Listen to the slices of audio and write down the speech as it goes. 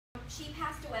She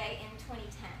passed away in 2010,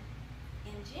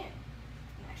 in June.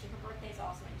 And actually, her birthday is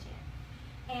also in June.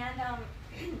 And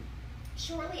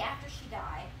shortly after she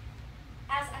died,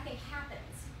 as I think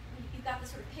happens, you've got this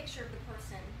sort of picture of the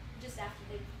person just after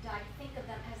they died. You think of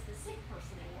them as the sick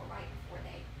person they were right before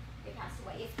they passed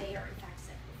away, if they are in fact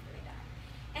sick before they die.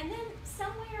 And then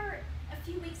somewhere a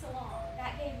few weeks along,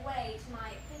 that gave way to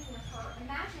my thinking of her,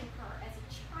 imagining her as a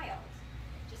child.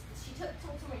 Just she told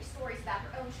so many stories about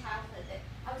her own childhood that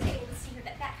I was able to see her,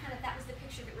 that was the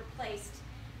picture that replaced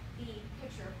the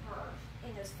picture of her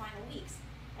in those final weeks.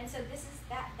 And so this is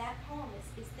that poem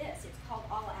is this. It's called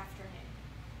All Afternoon.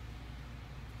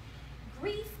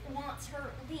 Grief wants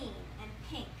her lean and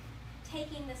pink,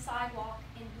 taking the sidewalk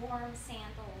in warm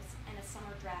sandals and a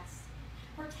summer dress.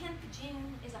 Her 10th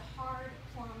June is a hard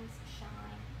plum's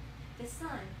shine. The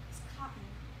sun is cotton.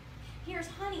 Here's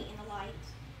honey in the light,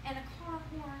 and a car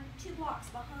horn 2 blocks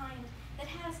behind that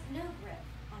has no grip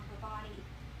on her body,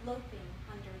 loping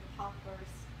under the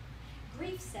poplars.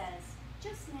 Grief says,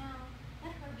 just now,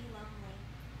 let her be lonely.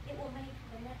 It will make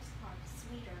the next part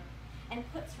sweeter, and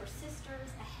puts her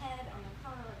sisters ahead on the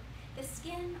curb, the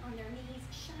skin on their knees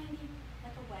shining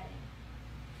like a wedding.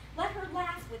 Let her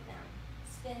laugh with them,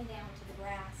 spin down to the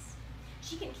grass.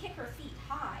 She can kick her feet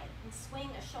high and swing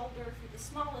a shoulder through the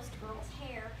smallest girl's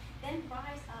hair, then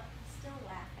rise up, still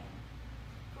laughing.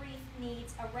 Grief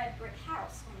needs a red brick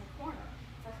house on the corner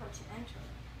for her to enter.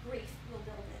 Grief will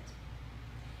build it.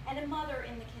 And a mother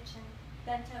in the kitchen,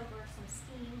 bent over some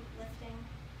steam lifting.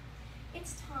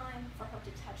 It's time for her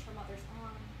to touch her mother's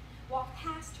arm, walk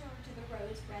past her to the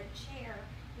rose-red chair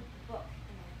with the book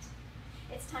in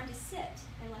it. It's time to sit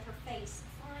and let her face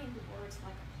find the words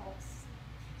like a pulse.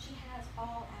 She has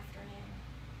all afternoon.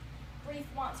 Grief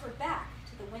wants her back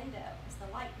to the window as the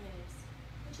light moves,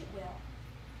 which it will.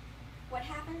 What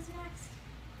happens next?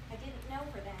 I didn't know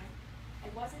her then.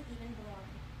 I wasn't even born.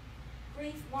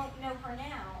 Grief won't know her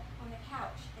now on the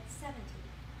couch at 70,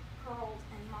 curled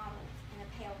and modeled in a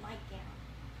pale nightgown.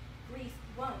 Grief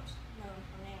won't know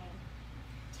her name.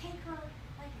 Take her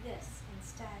like this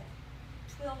instead.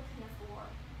 Twill pinafore,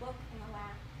 book in the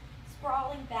lap,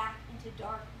 sprawling back into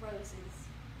dark roses,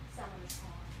 summer's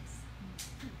arms.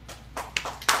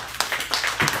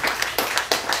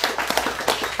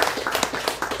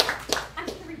 I'm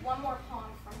going to read one more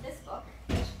poem from this book,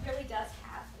 which really does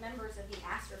have members of the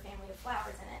aster family of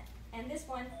flowers in it. And this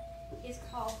one is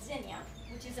called Zinnia,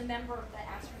 which is a member of the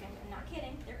aster family. I'm not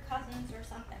kidding, they're cousins or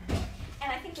something.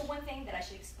 And I think the one thing that I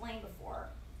should explain before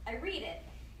I read it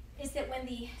is that when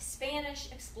the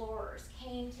Spanish explorers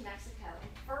came to Mexico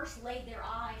and first laid their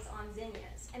eyes on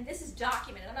zinnias, and this is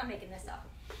documented, I'm not making this up,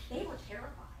 they were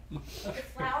terrified. The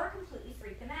flower completely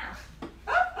freaked them out.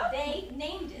 They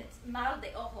named it Mal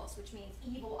de Ojos, which means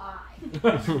evil eye.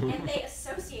 And they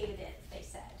associated it, they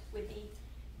said, with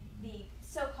the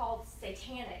so-called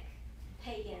satanic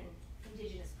pagan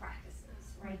indigenous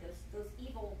practices, right? Those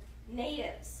evil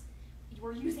natives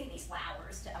were using these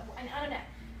flowers to, and I don't know.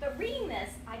 But reading this,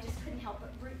 I just couldn't help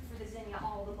but root for the zinnia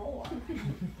all the more.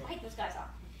 Right, those guys are.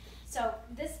 So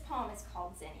this poem is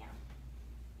called Zinnia.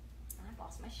 And I've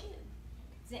lost my shoe.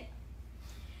 Zinnia.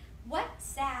 What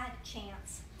sad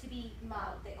chance to be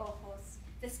Mal de Ojos,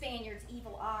 the Spaniard's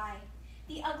evil eye,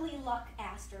 the ugly luck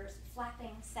asters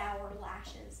flapping sour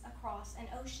lashes across an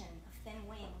ocean of thin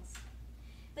wings.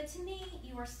 But to me,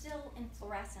 you are still in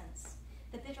fluorescence,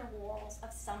 the bitter whorls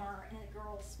of summer in a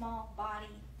girl's small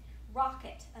body,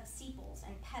 rocket of sepals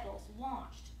and petals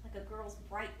launched like a girl's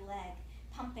bright leg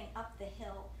pumping up the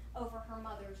hill over her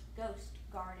mother's ghost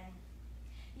garden.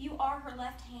 You are her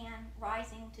left hand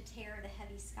rising to tear the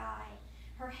heavy sky,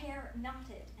 her hair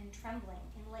knotted and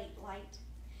trembling in late light.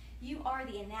 You are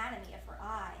the anatomy of her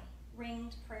eye,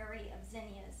 ringed prairie of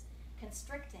zinnias,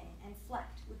 constricting and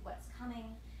flecked with what's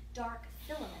coming, dark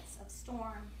filaments of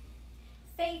storm.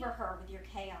 Favor her with your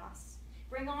chaos.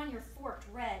 Bring on your forked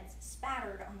reds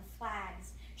spattered on the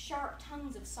flags, sharp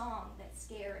tongues of song that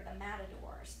scare the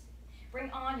matadors. Bring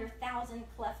on your 1,000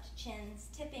 cleft chins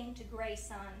tipping to gray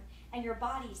sun, and your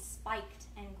body spiked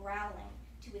and growling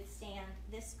to withstand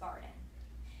this garden.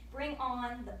 Bring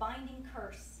on the binding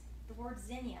curse, the word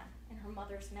zinnia in her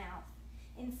mother's mouth,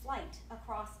 in flight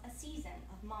across a season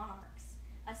of monarchs,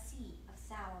 a sea of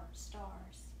sour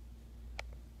stars.